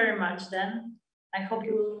 thank you very much then. I hope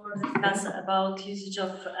you will discuss about usage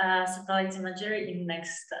of satellite imagery in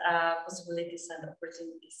next possibilities and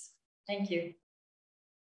opportunities. Thank you.